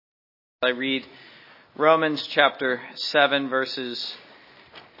I read Romans chapter 7, verses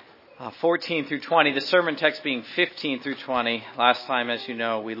 14 through 20, the sermon text being 15 through 20. Last time, as you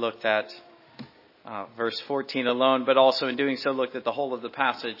know, we looked at verse 14 alone, but also in doing so looked at the whole of the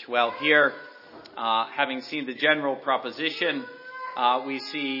passage. Well, here, having seen the general proposition, we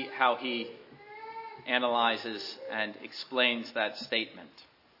see how he analyzes and explains that statement.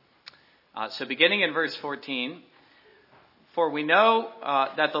 So beginning in verse 14, "For we know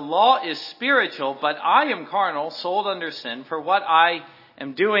that the law is spiritual, but I am carnal, sold under sin. For what I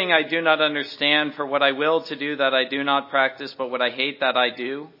am doing I do not understand. For what I will to do that I do not practice, but what I hate that I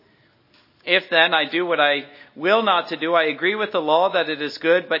do. If then I do what I will not to do, I agree with the law that it is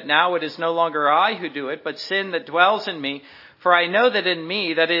good, but now it is no longer I who do it, but sin that dwells in me. For I know that in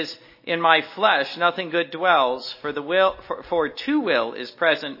me, that is, in my flesh, nothing good dwells. For to will is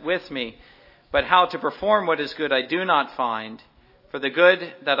present with me. But how to perform what is good I do not find. For the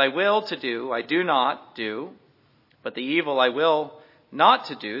good that I will to do, I do not do. But the evil I will not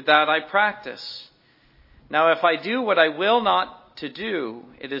to do, that I practice. Now if I do what I will not to do,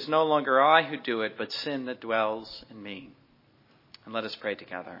 it is no longer I who do it, but sin that dwells in me." And let us pray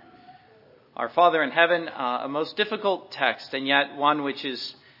together. Our Father in heaven, a most difficult text, and yet one which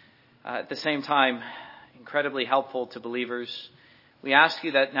is at the same time incredibly helpful to believers. We ask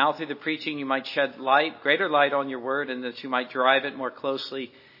you that now through the preaching you might shed light, greater light on your word, and that you might drive it more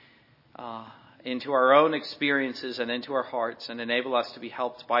closely into our own experiences and into our hearts, and enable us to be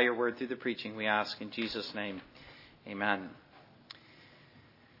helped by your word through the preaching, we ask in Jesus' name. Amen.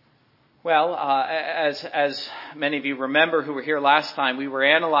 Well, as many of you remember who were here last time, we were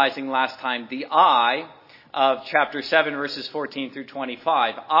analyzing last time the I of chapter 7, verses 14 through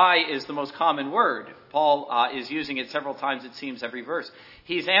 25. I is the most common word. Paul is using it several times, it seems, every verse.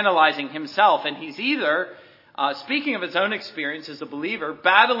 He's analyzing himself, and he's either speaking of his own experience as a believer,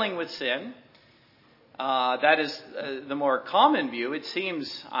 battling with sin. That is the more common view. It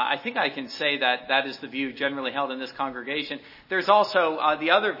seems, I think I can say that is the view generally held in this congregation. There's also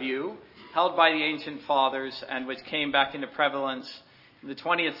the other view held by the ancient fathers, and which came back into prevalence in the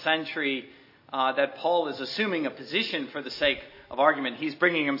 20th century, that Paul is assuming a position for the sake of argument. He's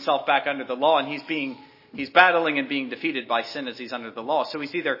bringing himself back under the law, and he's battling and being defeated by sin as he's under the law. So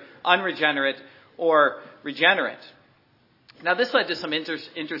he's either unregenerate or regenerate. Now this led to some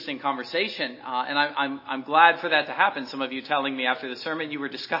interesting conversation, and I'm glad for that to happen. Some of you telling me after the sermon you were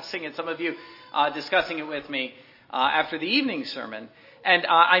discussing it, some of you discussing it with me after the evening sermon. And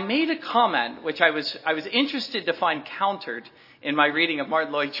I made a comment which I was interested to find countered in my reading of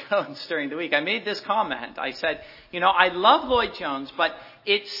Martyn Lloyd-Jones during the week. I made this comment. I said, I love Lloyd-Jones, but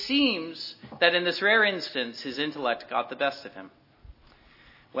it seems that in this rare instance, his intellect got the best of him.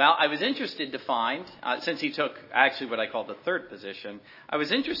 Well, I was interested to find, since he took actually what I call the third position, I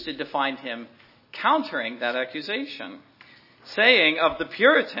was interested to find him countering that accusation, saying of the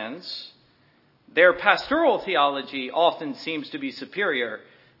Puritans, their pastoral theology often seems to be superior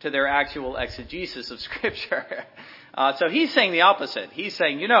to their actual exegesis of Scripture. So he's saying the opposite. He's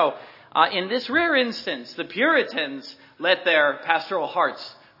saying, in this rare instance, the Puritans let their pastoral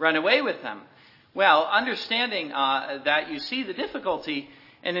hearts run away with them. Well, understanding that, you see the difficulty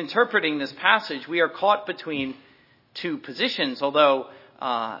in interpreting this passage. We are caught between two positions, although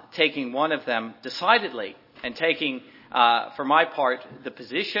taking one of them decidedly, and taking, for my part, the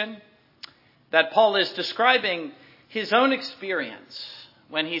position that Paul is describing his own experience.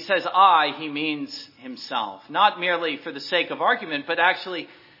 When he says I, he means himself, not merely for the sake of argument, but actually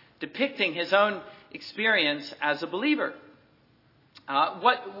depicting his own experience as a believer.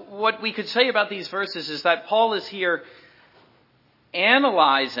 What we could say about these verses is that Paul is here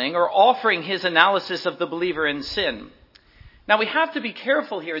analyzing or offering his analysis of the believer in sin. Now we have to be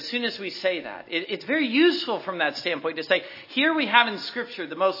careful here as soon as we say that. It's very useful from that standpoint to say, here we have in Scripture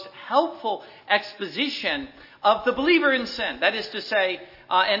the most helpful exposition of the believer in sin. That is to say,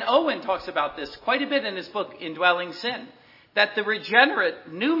 and Owen talks about this quite a bit in his book, Indwelling Sin, that the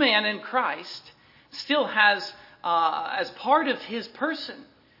regenerate new man in Christ still has, as part of his person,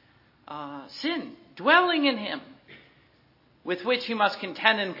 sin dwelling in him, with which he must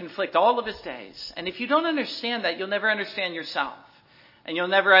contend and conflict all of his days. And if you don't understand that, you'll never understand yourself. And you'll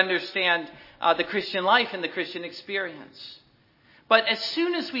never understand the Christian life and the Christian experience. But as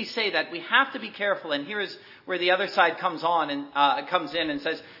soon as we say that, we have to be careful. And here is where the other side comes in and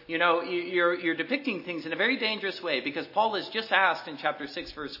says, you're depicting things in a very dangerous way, because Paul has just asked in chapter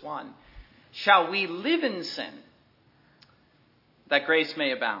 6, verse 1, shall we live in sin that grace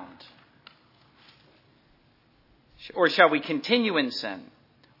may abound? Or shall we continue in sin?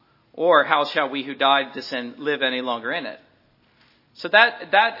 Or how shall we who died to sin live any longer in it? So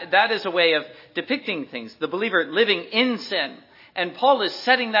that is a way of depicting things. The believer living in sin. And Paul is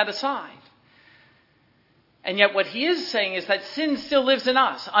setting that aside. And yet what he is saying is that sin still lives in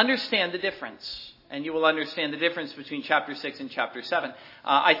us. Understand the difference. And you will understand the difference between chapter 6 and chapter 7.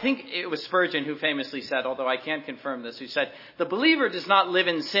 I think it was Spurgeon who famously said, although I can't confirm this, who said, the believer does not live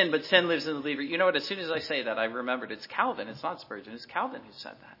in sin, but sin lives in the believer. You know what? As soon as I say that, I remembered it's Calvin. It's not Spurgeon. It's Calvin who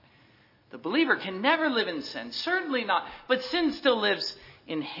said that. The believer can never live in sin. Certainly not. But sin still lives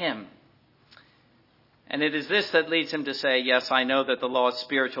in him. And it is this that leads him to say, yes, I know that the law is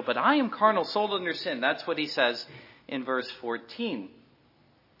spiritual, but I am carnal, sold under sin. That's what he says in verse 14.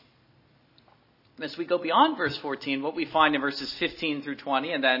 As we go beyond verse 14, what we find in verses 15 through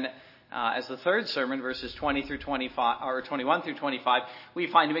 20, and then as the third sermon, verses 20 through 25, or 21 through 25, we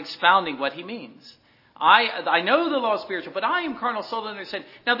find him expounding what he means. I know the law is spiritual, but I am carnal, sold under sin.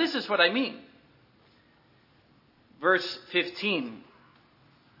 Now this is what I mean. Verse 15.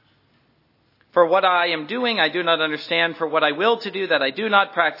 For what I am doing, I do not understand. For what I will to do, that I do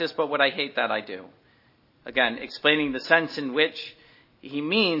not practice, but what I hate, that I do. Again, explaining the sense in which he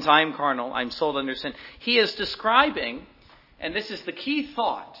means I am carnal, I'm sold under sin. He is describing, and this is the key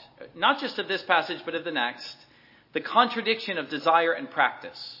thought, not just of this passage, but of the next, the contradiction of desire and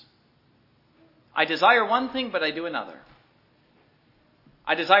practice. I desire one thing, but I do another.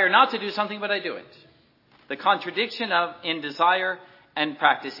 I desire not to do something, but I do it. The contradiction in desire and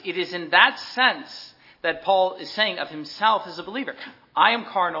practice. It is in that sense that Paul is saying of himself as a believer. I am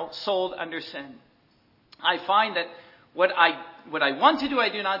carnal, sold under sin. I find that what I want to do, I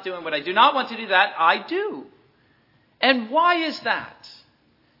do not do, and what I do not want to do, that I do. And why is that?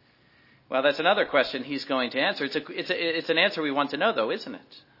 Well, that's another question he's going to answer. It's an answer we want to know, though, isn't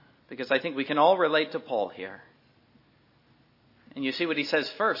it? Because I think we can all relate to Paul here. And you see what he says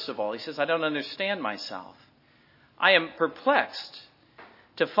first of all. He says, I don't understand myself. I am perplexed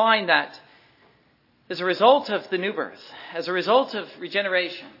to find that as a result of the new birth, as a result of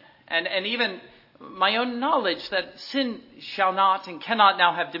regeneration, and even my own knowledge that sin shall not and cannot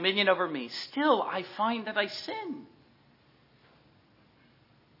now have dominion over me, still I find that I sin.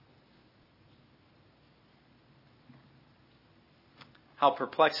 How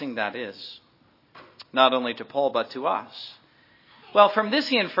perplexing that is, not only to Paul but to us. Well, from this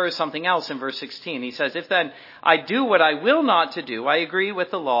he infers something else in verse 16. He says, if then I do what I will not to do, I agree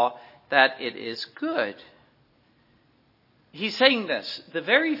with the law that it is good. He's saying this, the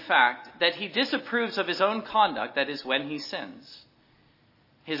very fact that he disapproves of his own conduct, that is when he sins,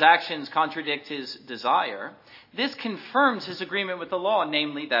 his actions contradict his desire, this confirms his agreement with the law,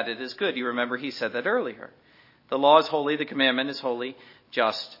 namely that it is good. You remember he said that earlier. The law is holy, the commandment is holy,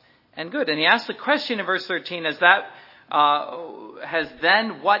 just, and good. And he asks the question in verse 13, has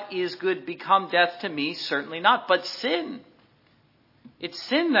then what is good become death to me? Certainly not, but sin. It's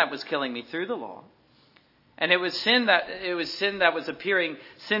sin that was killing me through the law. And it was sin that was appearing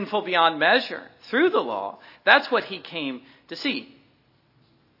sinful beyond measure through the law. That's what he came to see.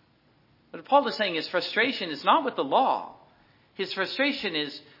 But Paul is saying his frustration is not with the law. His frustration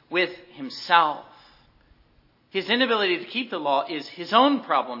is with himself. His inability to keep the law is his own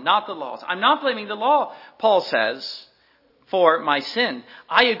problem, not the law's. I'm not blaming the law, Paul says, for my sin.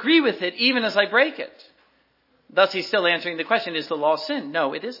 I agree with it even as I break it. Thus he's still answering the question, is the law sin?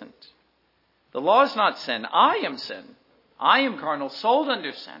 No, it isn't. The law is not sin. I am sin. I am carnal, sold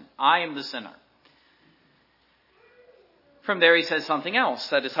under sin. I am the sinner. From there he says something else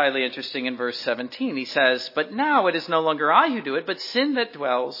that is highly interesting in verse 17. He says, but now it is no longer I who do it, but sin that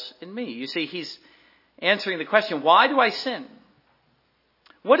dwells in me. You see, he's answering the question, why do I sin?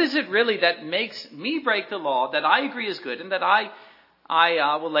 What is it really that makes me break the law that I agree is good and that I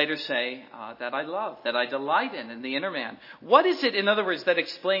will later say that I love, that I delight in the inner man? What is it, in other words, that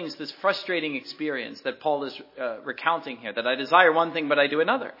explains this frustrating experience that Paul is recounting here, that I desire one thing but I do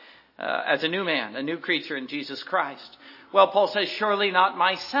another as a new man, a new creature in Jesus Christ? Well, Paul says, surely not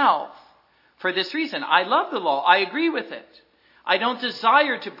myself. For this reason, I love the law. I agree with it. I don't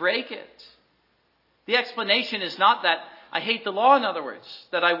desire to break it. The explanation is not that I hate the law, in other words,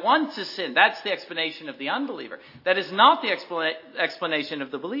 that I want to sin. That's the explanation of the unbeliever. That is not the explanation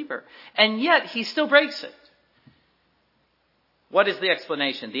of the believer. And yet, he still breaks it. What is the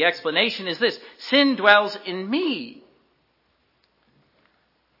explanation? The explanation is this: sin dwells in me.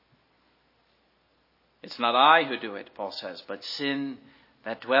 It's not I who do it, Paul says, but sin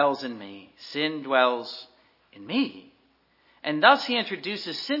that dwells in me. Sin dwells in me. And thus he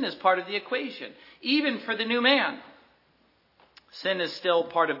introduces sin as part of the equation, even for the new man. Sin is still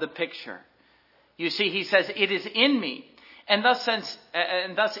part of the picture. You see, he says, it is in me. And thus,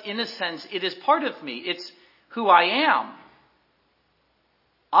 in a sense, it is part of me. It's who I am.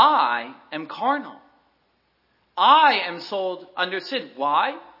 I am carnal. I am sold under sin.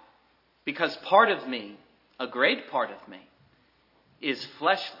 Why? Because part of me, a great part of me, is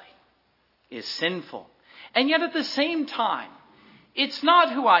fleshly, is sinful. And yet at the same time, it's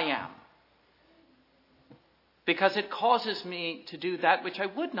not who I am. Because it causes me to do that which I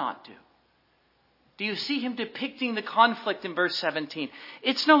would not do. Do you see him depicting the conflict in verse 17?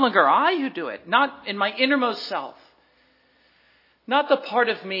 It's no longer I who do it, not in my innermost self. Not the part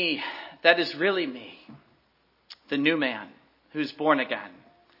of me that is really me. The new man who's born again.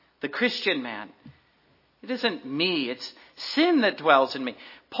 The Christian man. It isn't me, it's sin that dwells in me.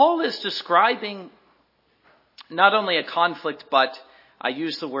 Paul is describing not only a conflict, but I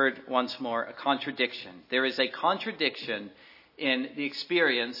use the word once more, a contradiction. There is a contradiction in the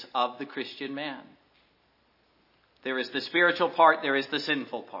experience of the Christian man. There is the spiritual part, there is the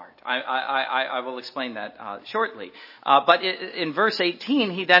sinful part. I will explain that shortly. But in verse 18,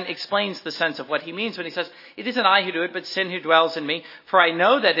 he then explains the sense of what he means when he says, it isn't I who do it, but sin who dwells in me. For I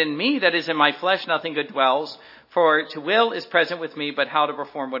know that in me, that is in my flesh, nothing good dwells. For to will is present with me, but how to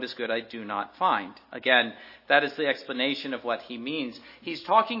perform what is good I do not find. Again, that is the explanation of what he means. He's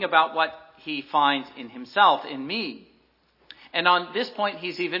talking about what he finds in himself, in me. And on this point,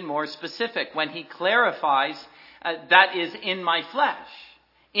 he's even more specific when he clarifies that is in my flesh.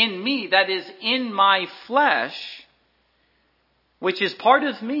 In me, that is in my flesh, which is part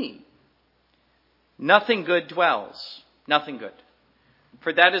of me. Nothing good dwells. Nothing good.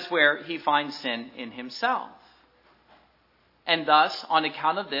 For that is where he finds sin in himself. And thus, on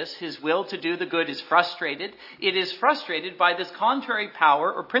account of this, his will to do the good is frustrated. It is frustrated by this contrary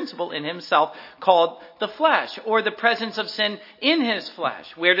power or principle in himself called the flesh, or the presence of sin in his flesh.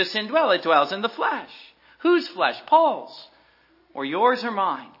 Where does sin dwell? It dwells in the flesh. Whose flesh? Paul's. Or yours or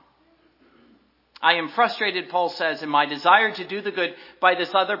mine? I am frustrated, Paul says, in my desire to do the good by this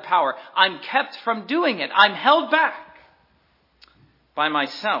other power. I'm kept from doing it. I'm held back by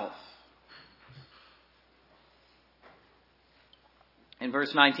myself. In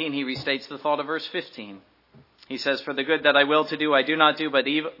verse 19, he restates the thought of verse 15. He says, for the good that I will to do, I do not do, but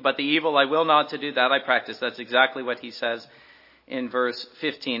the evil I will not to do, that I practice. That's exactly what he says in verse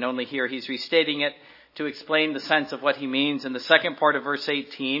 15. Only here he's restating it to explain the sense of what he means in the second part of verse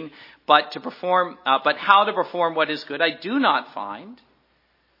 18. But how to perform what is good I do not find.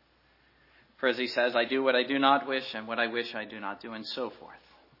 For as he says, I do what I do not wish, and what I wish I do not do, and so forth.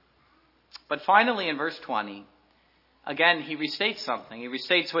 But finally in verse 20, again, he restates something. He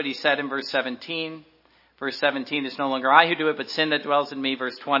restates what he said in verse 17. Verse 17, it's no longer I who do it, but sin that dwells in me.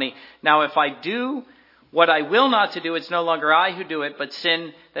 Verse 20, now if I do what I will not to do, it's no longer I who do it, but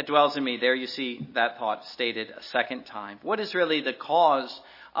sin that dwells in me. There you see that thought stated a second time. What is really the cause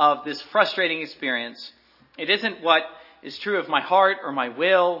of this frustrating experience? It isn't what is true of my heart or my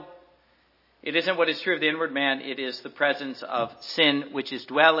will. It isn't what is true of the inward man. It is the presence of sin which is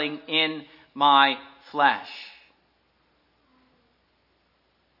dwelling in my flesh.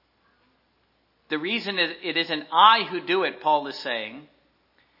 The reason it isn't I who do it, Paul is saying,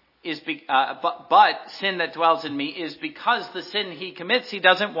 but sin that dwells in me is because the sin he commits he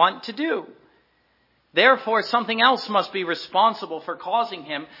doesn't want to do. Therefore, something else must be responsible for causing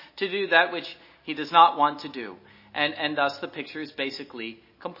him to do that which he does not want to do. And thus the picture is basically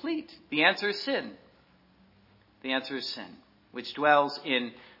complete. The answer is sin. The answer is sin, which dwells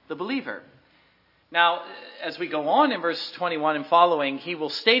in the believer. Now, as we go on in verse 21 and following, he will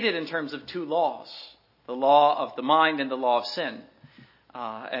state it in terms of two laws. The law of the mind and the law of sin.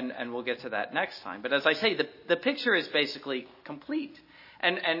 And we'll get to that next time. But as I say, the picture is basically complete.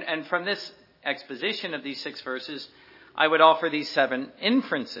 And from this exposition of these 6 verses, I would offer these 7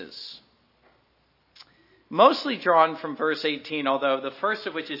 inferences. Mostly drawn from verse 18, although the first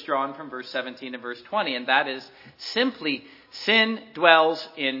of which is drawn from verse 17 and verse 20. And that is simply, sin dwells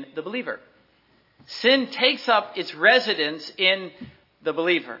in the believer. Sin takes up its residence in the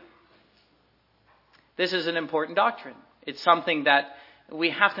believer. This is an important doctrine. It's something that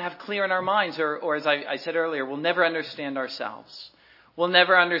we have to have clear in our minds, or as I said earlier, we'll never understand ourselves. We'll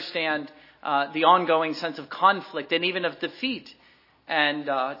never understand the ongoing sense of conflict and even of defeat and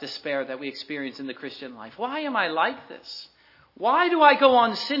despair that we experience in the Christian life. Why am I like this? Why do I go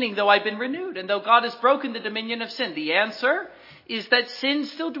on sinning though I've been renewed and though God has broken the dominion of sin? The answer is that sin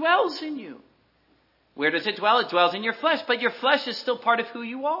still dwells in you. Where does it dwell? It dwells in your flesh, but your flesh is still part of who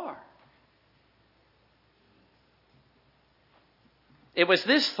you are. It was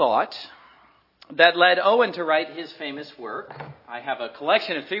this thought that led Owen to write his famous work. I have a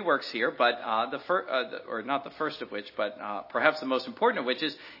collection of 3 works here, but not the first of which, but perhaps the most important of which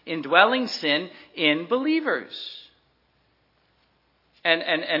is Indwelling Sin in Believers.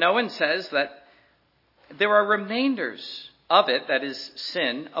 And Owen says that there are remainders of it, that is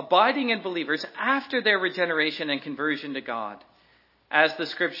sin, abiding in believers after their regeneration and conversion to God, as the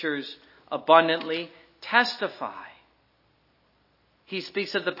scriptures abundantly testify. He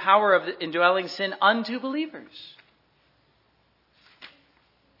speaks of the power of indwelling sin unto believers.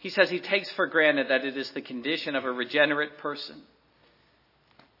 He says he takes for granted that it is the condition of a regenerate person.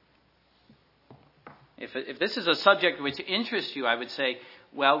 If this is a subject which interests you, I would say,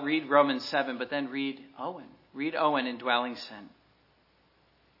 well, read Romans 7, but then read Owen. Read Owen, Indwelling Sin.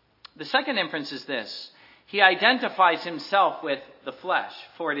 The second inference is this. He identifies himself with the flesh,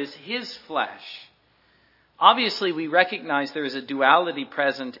 for it is his flesh. Obviously, we recognize there is a duality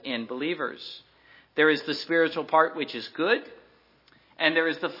present in believers. There is the spiritual part, which is good, and there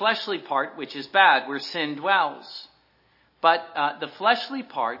is the fleshly part, which is bad, where sin dwells. But the fleshly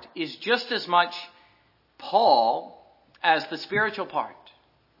part is just as much Paul as the spiritual part.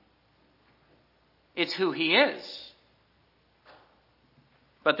 It's who he is.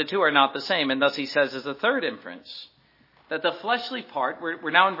 But the two are not the same, and thus he says as a third inference, that the fleshly part,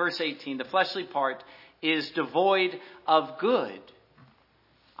 we're now in verse 18, the fleshly part is devoid of good.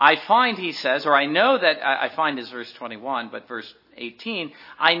 I find, he says, or I know that, I find is verse 21, but verse 18,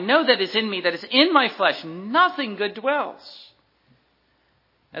 I know that is in me, that is in my flesh, nothing good dwells.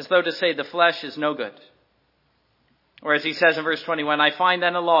 As though to say the flesh is no good. Or as he says in verse 21, I find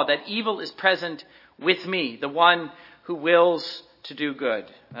then a law that evil is present with me, the one who wills to do good.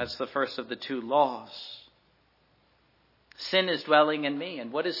 That's the first of the two laws. Sin is dwelling in me.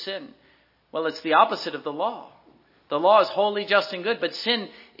 And what is sin? Well, it's the opposite of the law. The law is holy, just, and good, but sin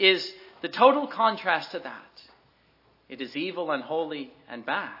is the total contrast to that. It is evil, unholy, and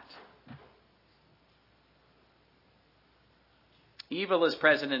bad. Evil is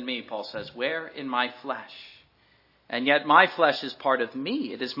present in me, Paul says. Where? In my flesh. And yet my flesh is part of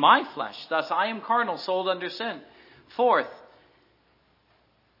me. It is my flesh. Thus I am carnal, sold under sin. Fourth,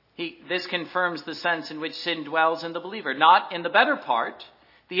 this confirms the sense in which sin dwells in the believer. Not in the better part,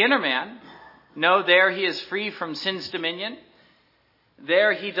 the inner man. No, there he is free from sin's dominion.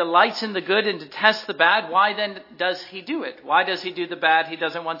 There he delights in the good and detests the bad. Why then does he do it? Why does he do the bad he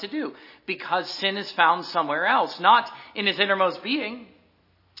doesn't want to do? Because sin is found somewhere else, not in his innermost being,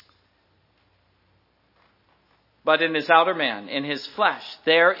 but in his outer man, in his flesh.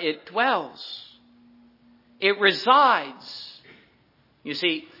 There it dwells. It resides. You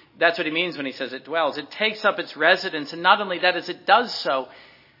see, that's what he means when he says it dwells. It takes up its residence, and not only that, as it does so,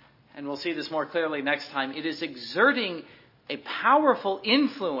 and we'll see this more clearly next time, it is exerting a powerful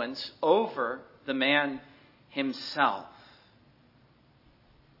influence over the man himself.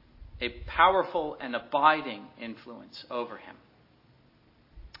 A powerful and abiding influence over him.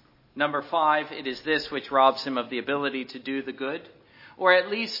 Number 5, it is this which robs him of the ability to do the good, or at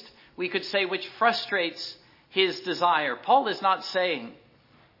least we could say which frustrates his desire. Paul is not saying,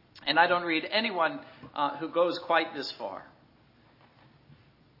 and I don't read anyone who goes quite this far,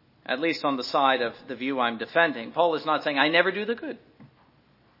 at least on the side of the view I'm defending. Paul is not saying, I never do the good.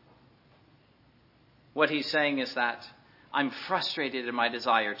 What he's saying is that I'm frustrated in my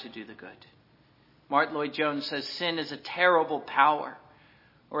desire to do the good. Martin Lloyd-Jones says sin is a terrible power.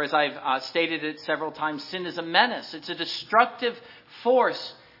 Or as I've stated it several times, sin is a menace. It's a destructive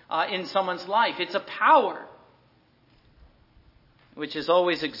force in someone's life. It's a power which is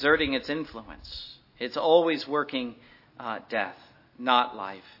always exerting its influence. It's always working death, not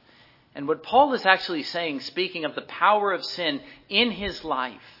life. And what Paul is actually saying, speaking of the power of sin in his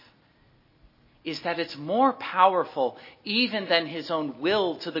life, is that it's more powerful even than his own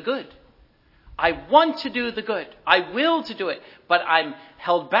will to the good. I want to do the good. I will to do it. But I'm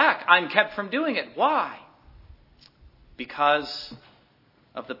held back. I'm kept from doing it. Why? Because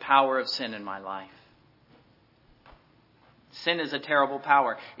of the power of sin in my life. Sin is a terrible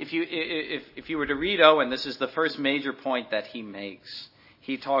power. If you were to read Owen, this is the first major point that he makes.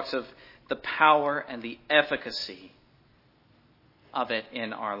 He talks of the power and the efficacy of it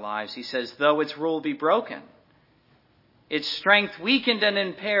in our lives. He says, though its rule be broken, its strength weakened and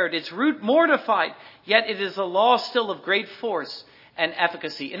impaired, its root mortified, yet it is a law still of great force and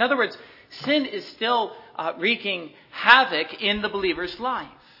efficacy. In other words, sin is still wreaking havoc in the believer's life.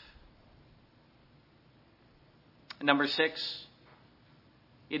 Number 6,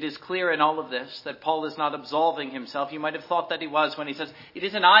 it is clear in all of this that Paul is not absolving himself. You might have thought that he was when he says, it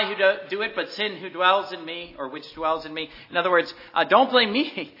isn't I who do it, but sin who dwells in me, or which dwells in me. In other words, don't blame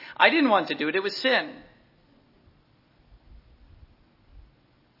me. I didn't want to do it. It was sin.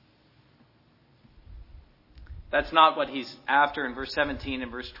 That's not what he's after in verse 17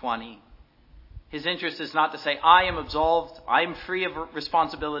 and verse 20. His interest is not to say, I am absolved, I am free of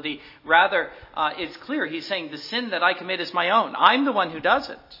responsibility. Rather, it's clear. He's saying the sin that I commit is my own. I'm the one who does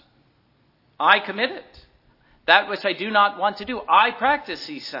it. I commit it. That which I do not want to do, I practice,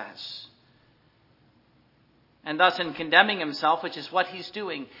 he says. And thus in condemning himself, which is what he's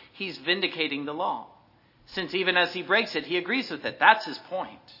doing, he's vindicating the law. Since even as he breaks it, he agrees with it. That's his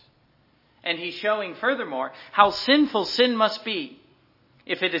point. And he's showing furthermore how sinful sin must be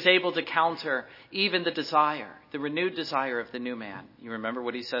if it is able to counter even the desire, the renewed desire of the new man. You remember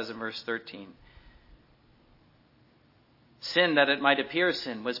what he says in verse 13. Sin, that it might appear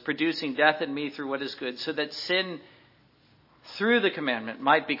sin, was producing death in me through what is good, so that sin through the commandment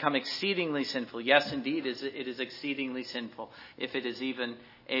might become exceedingly sinful. Yes, indeed, it is exceedingly sinful if it is even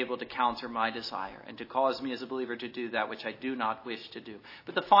able to counter my desire and to cause me as a believer to do that which I do not wish to do.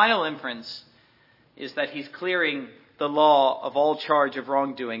 But the final inference is that he's clearing the law of all charge of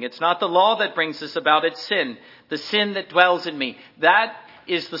wrongdoing. It's not the law that brings this about, it's sin, the sin that dwells in me. That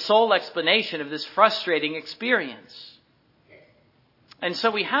is the sole explanation of this frustrating experience. And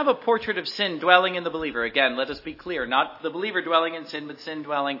so we have a portrait of sin dwelling in the believer. Again, let us be clear, not the believer dwelling in sin, but sin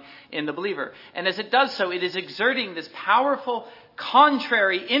dwelling in the believer. And as it does so, it is exerting this powerful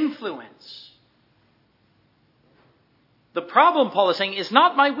contrary influence. The problem, Paul is saying, is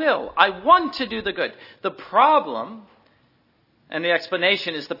not my will. I want to do the good. The problem, and the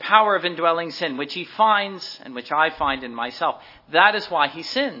explanation, is the power of indwelling sin, which he finds and which I find in myself. That is why he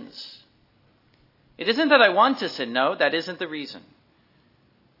sins. It isn't that I want to sin. No, that isn't the reason.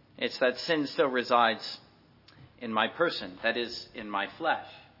 It's that sin still resides in my person, that is, in my flesh.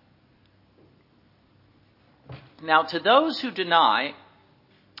 Now, to those who deny,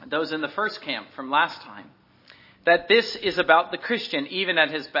 those in the first camp from last time, that this is about the Christian even at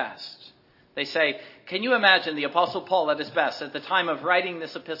his best. They say, can you imagine the Apostle Paul at his best, at the time of writing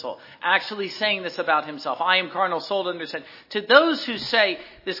this epistle, actually saying this about himself? I am carnal, sold under sin. To those who say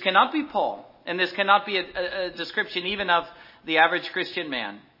this cannot be Paul, and this cannot be a description even of the average Christian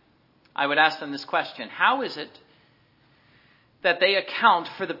man, I would ask them this question. How is it that they account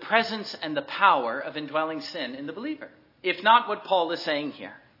for the presence and the power of indwelling sin in the believer, if not what Paul is saying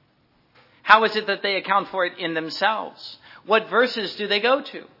here? How is it that they account for it in themselves? What verses do they go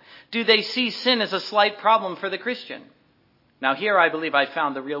to? Do they see sin as a slight problem for the Christian? Now here I believe I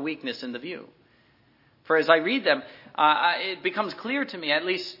found the real weakness in the view. For as I read them, it becomes clear to me, at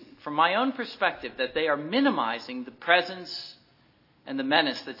least from my own perspective, that they are minimizing the presence and the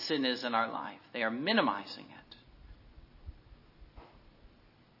menace that sin is in our life. They are minimizing it.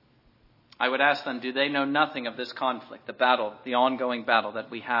 I would ask them, do they know nothing of this conflict, the battle, the ongoing battle that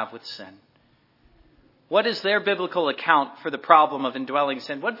we have with sin? What is their biblical account for the problem of indwelling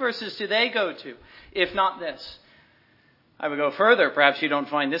sin? What verses do they go to, if not this? I would go further. Perhaps you don't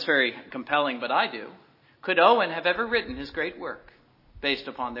find this very compelling, but I do. Could Owen have ever written his great work based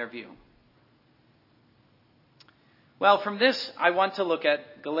upon their view? Well, from this, I want to look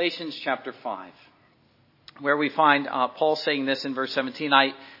at Galatians chapter 5, where we find Paul saying this in verse 17.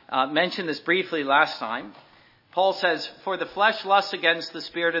 I mentioned this briefly last time. Paul says, for the flesh lusts against the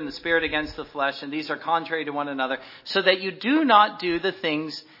spirit and the spirit against the flesh, and these are contrary to one another, so that you do not do the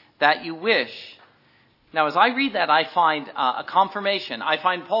things that you wish. Now, as I read that, I find a confirmation. I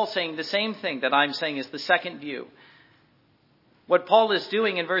find Paul saying the same thing that I'm saying is the second view. What Paul is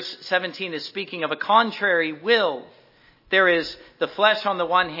doing in verse 17 is speaking of a contrary will. There is the flesh on the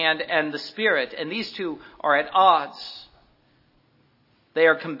one hand and the spirit, and these two are at odds. They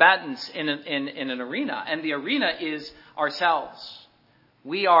are combatants in an arena, and the arena is ourselves.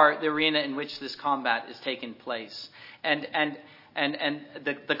 We are the arena in which this combat is taking place. And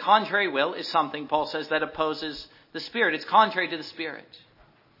the contrary will is something, Paul says, that opposes the spirit. It's contrary to the spirit.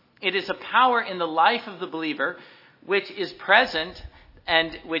 It is a power in the life of the believer which is present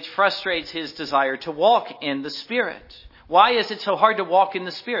and which frustrates his desire to walk in the spirit. Why is it so hard to walk in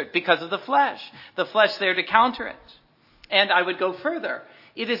the spirit? Because of the flesh. The flesh there to counter it. And I would go further.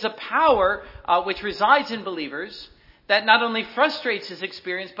 It is a power which resides in believers that not only frustrates his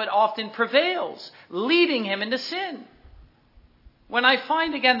experience, but often prevails, leading him into sin. When I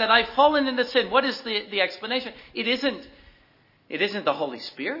find again that I've fallen into sin, what is the explanation? It isn't the Holy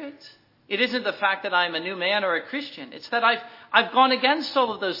Spirit. It isn't the fact that I'm a new man or a Christian. It's that I've gone against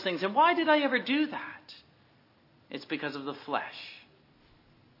all of those things. And why did I ever do that? It's because of the flesh.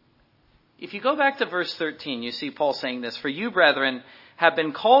 If you go back to verse 13, you see Paul saying this, for you, brethren, have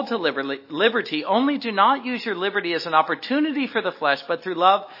been called to liberty, only do not use your liberty as an opportunity for the flesh, but through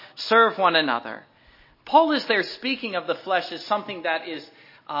love serve one another. Paul is there speaking of the flesh as something that is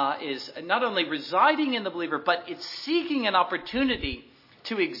not only residing in the believer, but it's seeking an opportunity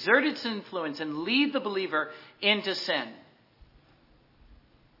to exert its influence and lead the believer into sin.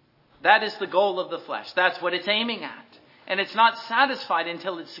 That is the goal of the flesh. That's what it's aiming at. And it's not satisfied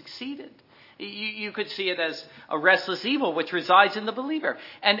until it's succeeded. You could see it as a restless evil which resides in the believer.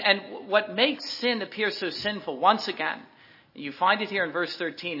 And what makes sin appear so sinful, once again, you find it here in verse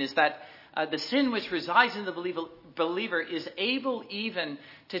 13, is that the sin which resides in the believer is able even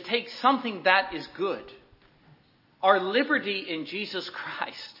to take something that is good, our liberty in Jesus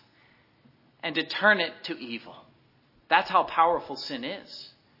Christ, and to turn it to evil. That's how powerful sin is.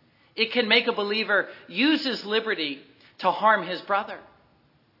 It can make a believer use his liberty to harm his brother,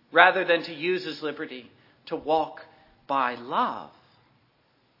 rather than to use his liberty to walk by love.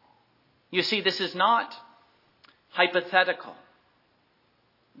 You see, this is not hypothetical.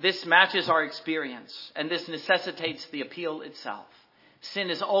 This matches our experience, and this necessitates the appeal itself. Sin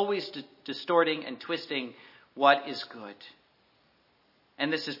is always distorting and twisting what is good.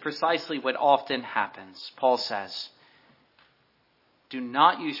 And this is precisely what often happens. Paul says, do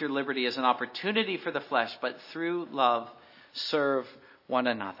not use your liberty as an opportunity for the flesh, but through love serve one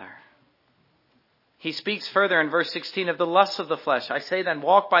another. He speaks further in verse 16 of the lusts of the flesh. I say then,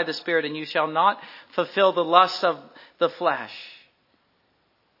 walk by the Spirit, and you shall not fulfill the lusts of the flesh.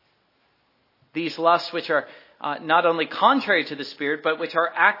 These lusts which are not only contrary to the Spirit, but which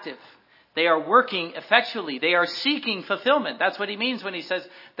are active. They are working effectually. They are seeking fulfillment. That's what he means when he says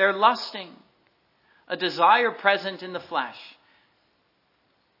they're lusting. A desire present in the flesh,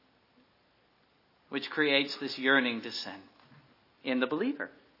 which creates this yearning to sin in the believer.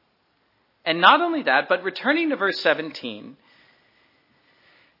 And not only that, but returning to verse 17,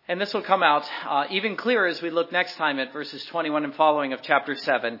 and this will come out even clearer as we look next time at verses 21 and following of chapter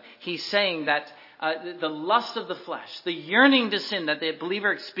 7. He's saying that the lust of the flesh, the yearning to sin that the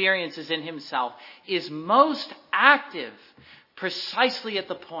believer experiences in himself, is most active precisely at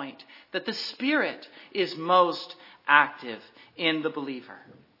the point that the Spirit is most active in the believer.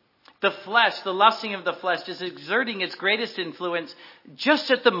 The flesh, the lusting of the flesh, is exerting its greatest influence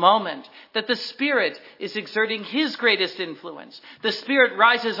just at the moment that the Spirit is exerting his greatest influence. The Spirit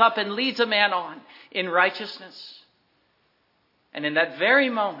rises up and leads a man on in righteousness. And in that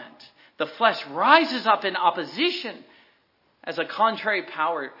very moment, the flesh rises up in opposition as a contrary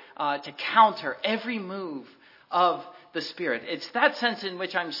power to counter every move of the Spirit. It's that sense in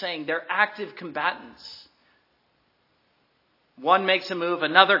which I'm saying they're active combatants. One makes a move,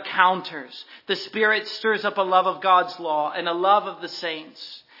 another counters. The Spirit stirs up a love of God's law and a love of the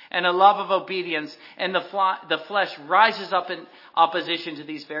saints and a love of obedience. And the flesh rises up in opposition to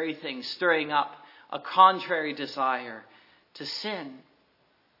these very things, stirring up a contrary desire to sin.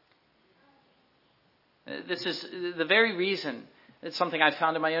 This is the very reason. It's something I've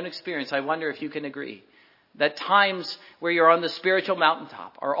found in my own experience. I wonder if you can agree that times where you're on the spiritual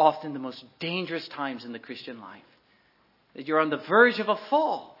mountaintop are often the most dangerous times in the Christian life. That you're on the verge of a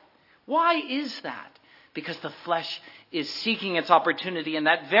fall. Why is that? Because the flesh is seeking its opportunity in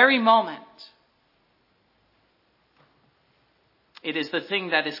that very moment. It is the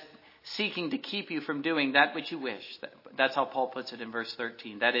thing that is seeking to keep you from doing that which you wish. That's how Paul puts it in verse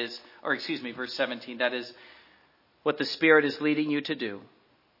 13. Verse 17. That is what the Spirit is leading you to do.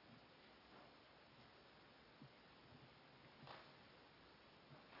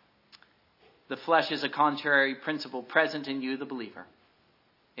 The flesh is a contrary principle present in you, the believer.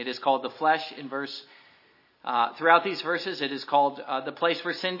 It is called the flesh throughout these verses, it is called the place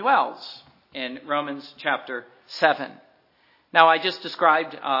where sin dwells in Romans chapter 7. Now, I just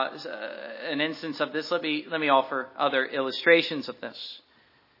described an instance of this. Let me offer other illustrations of this.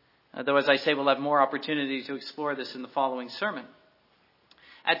 Though, as I say, we'll have more opportunity to explore this in the following sermon.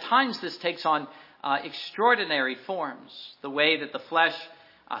 At times, this takes on extraordinary forms. The way that the flesh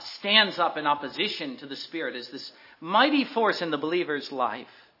stands up in opposition to the Spirit is this mighty force in the believer's life.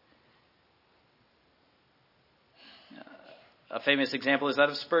 A famous example is that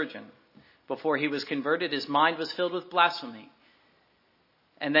of Spurgeon. Before he was converted, his mind was filled with blasphemy.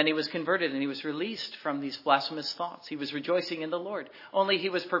 And then he was converted and he was released from these blasphemous thoughts. He was rejoicing in the Lord. Only he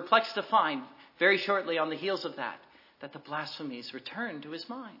was perplexed to find, very shortly on the heels of that the blasphemies returned to his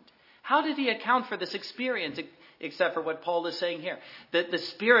mind. How did he account for this experience, except for what Paul is saying here? That the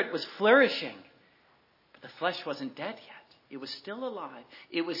Spirit was flourishing, but the flesh wasn't dead yet. It was still alive.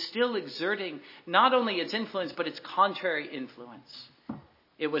 It was still exerting not only its influence, but its contrary influence.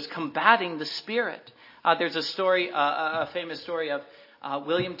 It was combating the Spirit. There's a story, a famous story of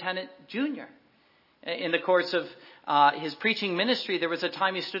William Tennant Jr. In the course of his preaching ministry, there was a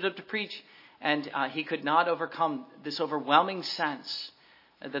time he stood up to preach, and he could not overcome this overwhelming sense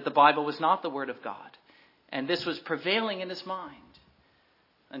that the Bible was not the Word of God. And this was prevailing in his mind.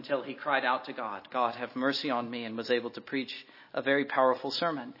 until he cried out to God, God, have mercy on me, and was able to preach a very powerful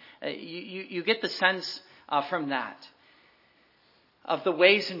sermon. You get the sense from that of the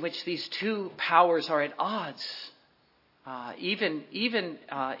ways in which these two powers are at odds, even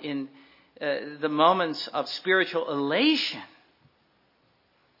in the moments of spiritual elation.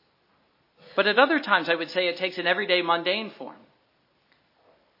 But at other times, I would say it takes an everyday mundane form.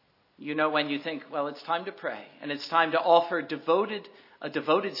 You know, when you think, well, it's time to pray, and it's time to offer a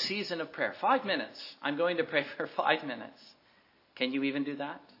devoted season of prayer. 5 minutes. I'm going to pray for 5 minutes. Can you even do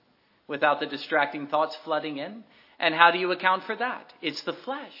that without the distracting thoughts flooding in? And how do you account for that? It's the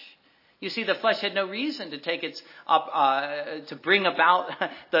flesh. You see, the flesh had no reason to take its up to bring about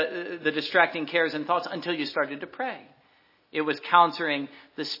the distracting cares and thoughts until you started to pray. It was countering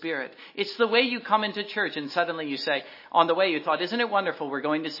the Spirit. It's the way you come into church and suddenly you say, on the way you thought, isn't it wonderful? We're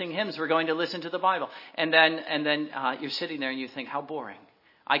going to sing hymns. We're going to listen to the Bible. And then you're sitting there and you think, how boring.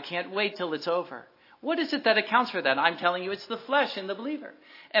 I can't wait till it's over. What is it that accounts for that? I'm telling you, it's the flesh in the believer.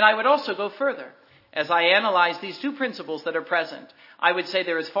 And I would also go further. As I analyze these two principles that are present, I would say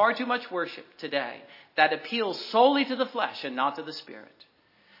there is far too much worship today that appeals solely to the flesh and not to the Spirit.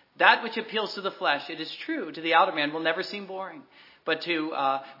 That which appeals to the flesh, it is true, to the outer man will never seem boring. But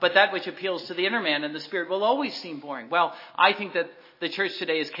that which appeals to the inner man and the Spirit will always seem boring. Well, I think that the church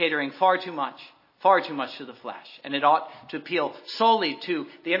today is catering far too much to the flesh. And it ought to appeal solely to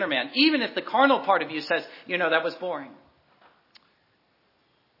the inner man. Even if the carnal part of you says, that was boring.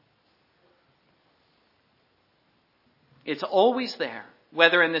 It's always there,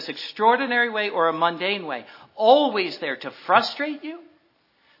 whether in this extraordinary way or a mundane way, always there to frustrate you,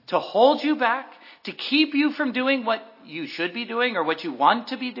 to hold you back, to keep you from doing what you should be doing or what you want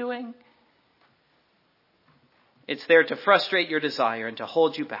to be doing. It's there to frustrate your desire and to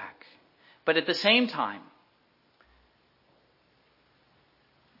hold you back. But at the same time,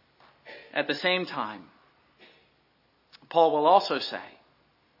 Paul will also say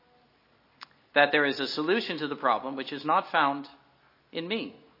that there is a solution to the problem which is not found in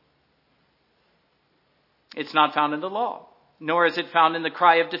me. It's not found in the law, nor is it found in the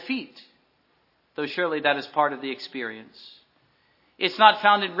cry of defeat, though surely that is part of the experience. It's not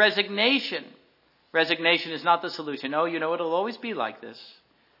found in resignation. Resignation is not the solution. Oh, it'll always be like this.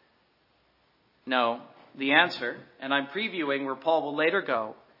 No, the answer, and I'm previewing where Paul will later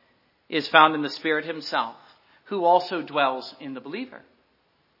go, is found in the Spirit himself, who also dwells in the believer,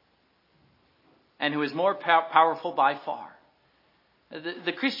 and who is more powerful by far.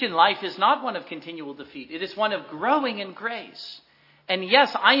 The Christian life is not one of continual defeat. It is one of growing in grace. And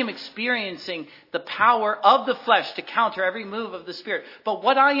yes, I am experiencing the power of the flesh to counter every move of the Spirit. But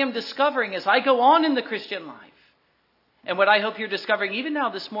what I am discovering as I go on in the Christian life, and what I hope you're discovering even now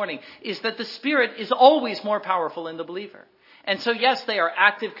this morning, is that the Spirit is always more powerful in the believer. And so yes, they are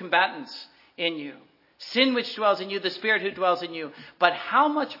active combatants in you. Sin which dwells in you, the Spirit who dwells in you. But how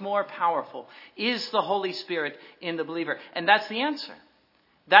much more powerful is the Holy Spirit in the believer? And that's the answer.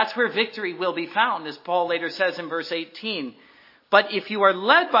 That's where victory will be found, as Paul later says in verse 18. But if you are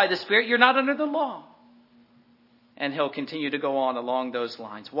led by the Spirit, you're not under the law. And he'll continue to go on along those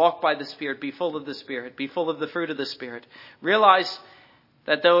lines. Walk by the Spirit, be full of the Spirit, be full of the fruit of the Spirit. Realize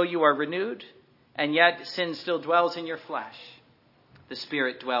that though you are renewed, and yet sin still dwells in your flesh, the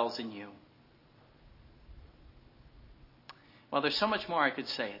Spirit dwells in you. Well, there's so much more I could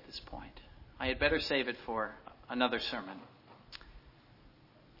say at this point. I had better save it for another sermon.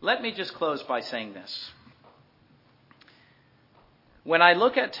 Let me just close by saying this. When I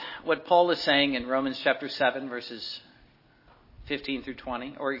look at what Paul is saying in Romans chapter 7, verses 15 through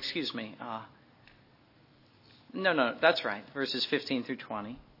 20, that's right, verses 15 through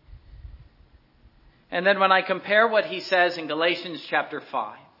 20. And then when I compare what he says in Galatians chapter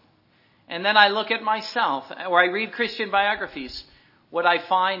 5, and then I look at myself, or I read Christian biographies, what I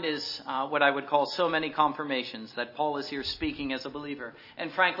find is what I would call so many confirmations that Paul is here speaking as a believer.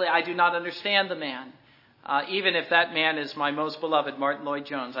 And frankly, I do not understand the man. Even if that man is my most beloved, Martin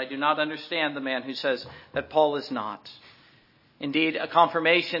Lloyd-Jones, I do not understand the man who says that Paul is not. Indeed, a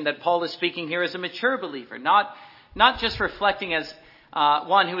confirmation that Paul is speaking here as a mature believer, not just reflecting as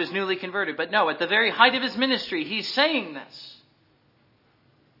one who is newly converted, but no, at the very height of his ministry, he's saying this.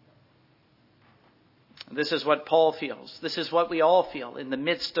 This is what Paul feels. This is what we all feel in the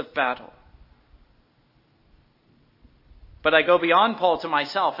midst of battle. But I go beyond Paul to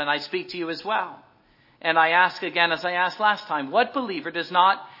myself, and I speak to you as well. And I ask again, as I asked last time, what believer does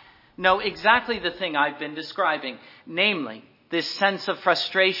not know exactly the thing I've been describing? Namely, this sense of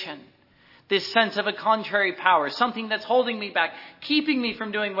frustration, this sense of a contrary power, something that's holding me back, keeping me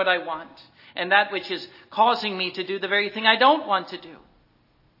from doing what I want, and that which is causing me to do the very thing I don't want to do.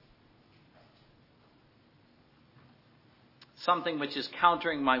 something which is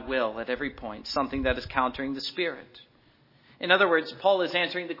countering my will at every point, something that is countering the Spirit. In other words, Paul is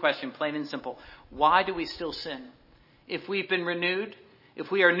answering the question, plain and simple. Why do we still sin? If we've been renewed,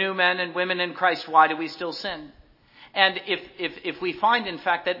 if we are new men and women in Christ, why do we still sin? And if we find, in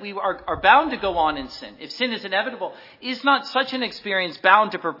fact, that we are bound to go on in sin, if sin is inevitable, is not such an experience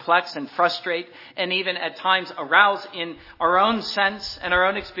bound to perplex and frustrate and even at times arouse in our own sense and our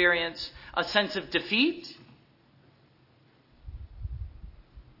own experience a sense of defeat?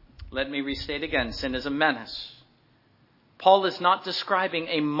 Let me restate again, sin is a menace. Paul is not describing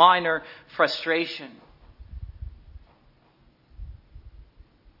a minor frustration.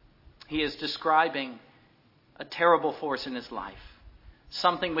 He is describing a terrible force in his life.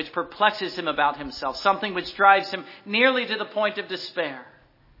 Something which perplexes him about himself. Something which drives him nearly to the point of despair.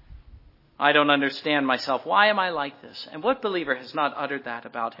 I don't understand myself. Why am I like this? And what believer has not uttered that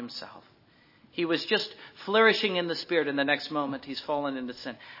about himself? He was just flourishing in the Spirit, and the next moment he's fallen into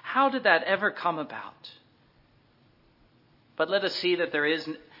sin. How did that ever come about? But let us see that there is,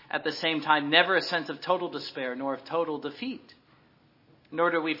 at the same time, never a sense of total despair, nor of total defeat.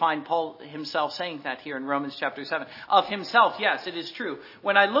 Nor do we find Paul himself saying that here in Romans chapter 7. Of himself, yes, it is true.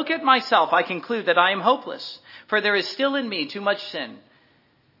 When I look at myself, I conclude that I am hopeless, for there is still in me too much sin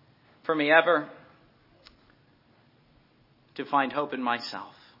for me ever to find hope in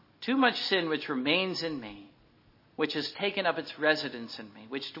myself. Too much sin which remains in me, which has taken up its residence in me,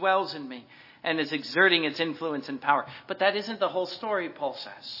 which dwells in me and is exerting its influence and power. But that isn't the whole story, Paul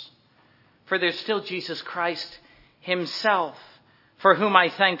says. For there's still Jesus Christ himself, for whom I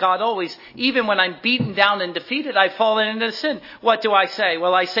thank God always. Even when I'm beaten down and defeated, I've fallen into sin. What do I say?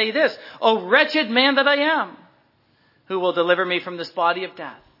 Well, I say this, O wretched man that I am, who will deliver me from this body of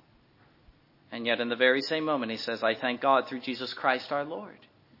death? And yet in the very same moment, he says, I thank God through Jesus Christ our Lord.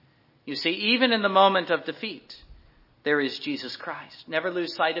 You see, even in the moment of defeat, there is Jesus Christ. Never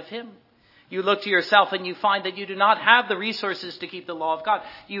lose sight of him. You look to yourself and you find that you do not have the resources to keep the law of God.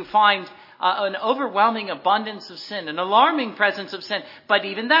 You find an overwhelming abundance of sin, an alarming presence of sin. But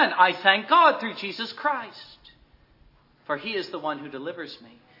even then, I thank God through Jesus Christ. For he is the one who delivers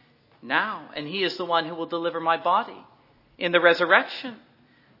me now. And he is the one who will deliver my body in the resurrection.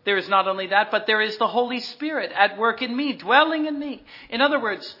 There is not only that, but there is the Holy Spirit at work in me, dwelling in me. In other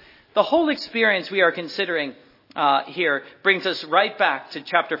words, the whole experience we are considering here brings us right back to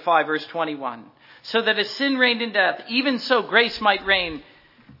chapter 5, verse 21. So that as sin reigned in death, even so grace might reign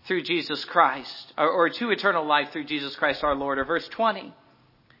through Jesus Christ, or to eternal life through Jesus Christ our Lord. Or verse 20,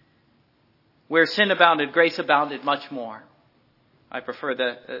 where sin abounded, grace abounded much more. I prefer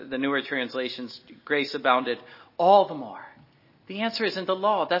the newer translations, grace abounded all the more. The answer isn't the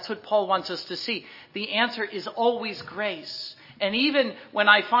law. That's what Paul wants us to see. The answer is always grace. And even when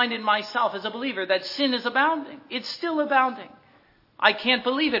I find in myself as a believer that sin is abounding, it's still abounding. I can't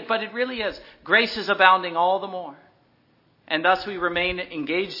believe it, but it really is. Grace is abounding all the more. And thus we remain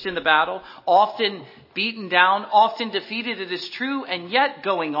engaged in the battle, often beaten down, often defeated, it is true, and yet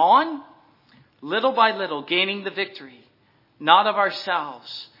going on, little by little, gaining the victory, not of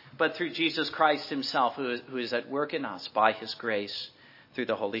ourselves, but through Jesus Christ himself, who is at work in us by his grace through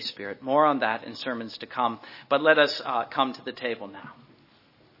the Holy Spirit. More on that in sermons to come. But let us come to the table now.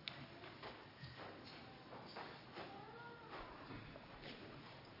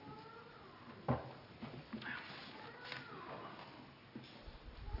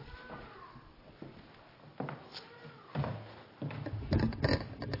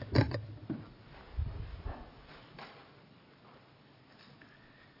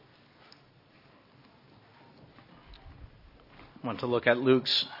 I want to look at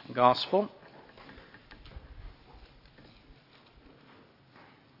Luke's gospel.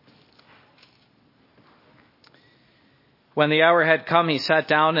 When the hour had come, he sat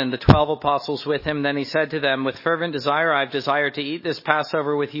down and the 12 apostles with him. Then he said to them, with fervent desire, I have desired to eat this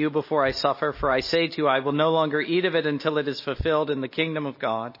Passover with you before I suffer. For I say to you, I will no longer eat of it until it is fulfilled in the kingdom of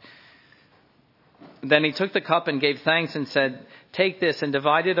God. Then he took the cup and gave thanks and said, take this and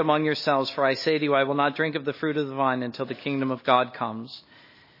divide it among yourselves, for I say to you, I will not drink of the fruit of the vine until the kingdom of God comes.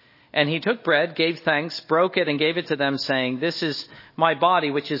 And he took bread, gave thanks, broke it, and gave it to them, saying, this is my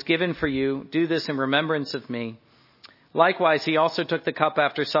body, which is given for you. Do this in remembrance of me. Likewise, he also took the cup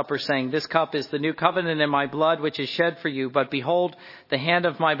after supper, saying, this cup is the new covenant in my blood, which is shed for you. But behold, the hand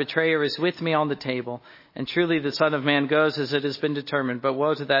of my betrayer is with me on the table. And truly the Son of Man goes as it has been determined. But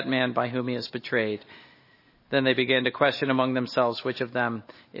woe to that man by whom he is betrayed. Then they began to question among themselves which of them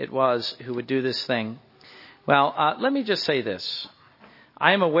it was who would do this thing. Well, let me just say this.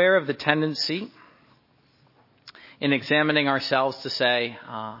 I am aware of the tendency in examining ourselves to say,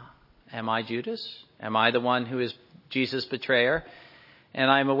 am I Judas? Am I the one who is Jesus' betrayer. And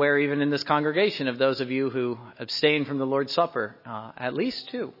I'm aware even in this congregation of those of you who abstain from the Lord's Supper, at least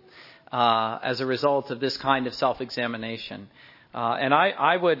two, as a result of this kind of self-examination. And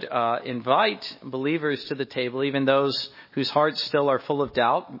I would invite believers to the table, even those whose hearts still are full of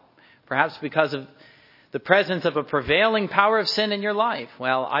doubt, perhaps because of the presence of a prevailing power of sin in your life.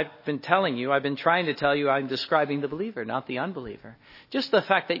 Well, I've been trying to tell you, I'm describing the believer, not the unbeliever. Just the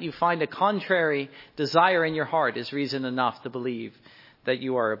fact that you find a contrary desire in your heart is reason enough to believe that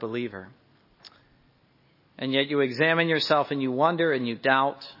you are a believer. And yet you examine yourself and you wonder and you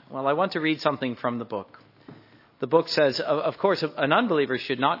doubt. Well, I want to read something from the book. The book says, of course, an unbeliever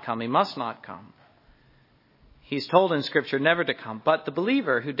should not come. He must not come. He's told in Scripture never to come. But the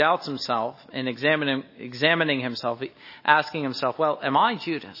believer who doubts himself and examining himself, asking himself, well, am I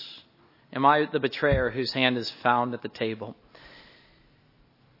Judas? Am I the betrayer whose hand is found at the table?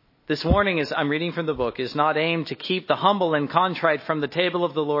 This warning, as I'm reading from the book, is not aimed to keep the humble and contrite from the table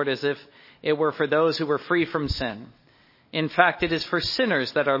of the Lord as if it were for those who were free from sin. In fact, it is for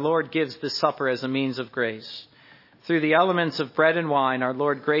sinners that our Lord gives this supper as a means of grace. Through the elements of bread and wine, our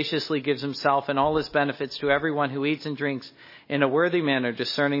Lord graciously gives himself and all his benefits to everyone who eats and drinks in a worthy manner,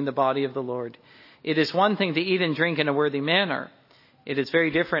 discerning the body of the Lord. It is one thing to eat and drink in a worthy manner. It is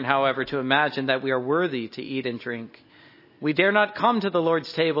very different, however, to imagine that we are worthy to eat and drink. We dare not come to the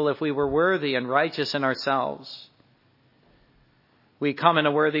Lord's table if we were worthy and righteous in ourselves. We come in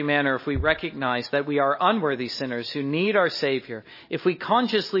a worthy manner if we recognize that we are unworthy sinners who need our Savior, if we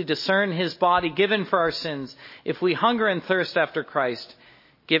consciously discern his body given for our sins, if we hunger and thirst after Christ,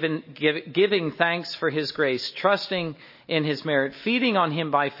 giving thanks for his grace, trusting in his merit, feeding on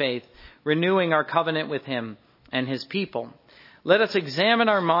him by faith, renewing our covenant with him and his people. Let us examine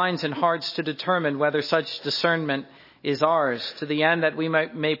our minds and hearts to determine whether such discernment is ours, to the end that we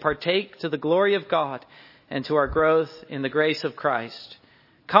may partake to the glory of God and to our growth in the grace of Christ.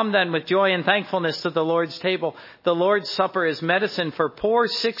 Come then with joy and thankfulness to the Lord's table. The Lord's Supper is medicine for poor,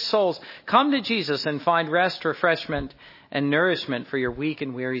 sick souls. Come to Jesus and find rest, refreshment, and nourishment for your weak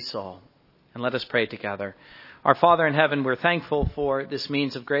and weary soul. And let us pray together. Our Father in heaven, we're thankful for this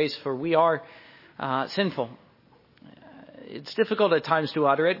means of grace, for we are sinful. It's difficult at times to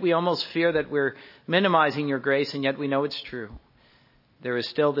utter it. We almost fear that we're minimizing your grace, and yet we know it's true. There is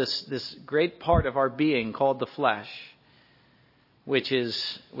still this great part of our being called the flesh, which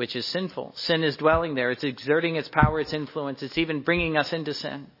is sinful. Sin is dwelling there. It's exerting its power, its influence. It's even bringing us into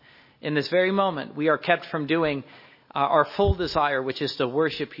sin. In this very moment, we are kept from doing our full desire, which is to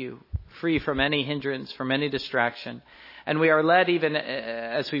worship you, free from any hindrance, from any distraction. And we are led, even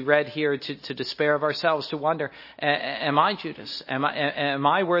as we read here, to despair of ourselves, to wonder, am I Judas? Am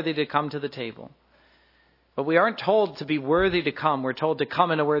I worthy to come to the table? But we aren't told to be worthy to come. We're told to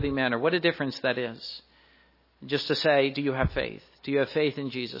come in a worthy manner. What a difference that is. Just to say, do you have faith? Do you have faith in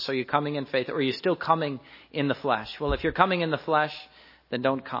Jesus? Are you coming in faith? Or are you still coming in the flesh? Well, if you're coming in the flesh, then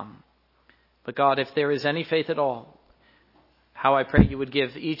don't come. But God, if there is any faith at all, how I pray you would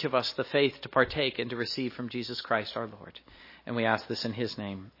give each of us the faith to partake and to receive from Jesus Christ our Lord. And we ask this in his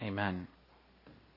name. Amen.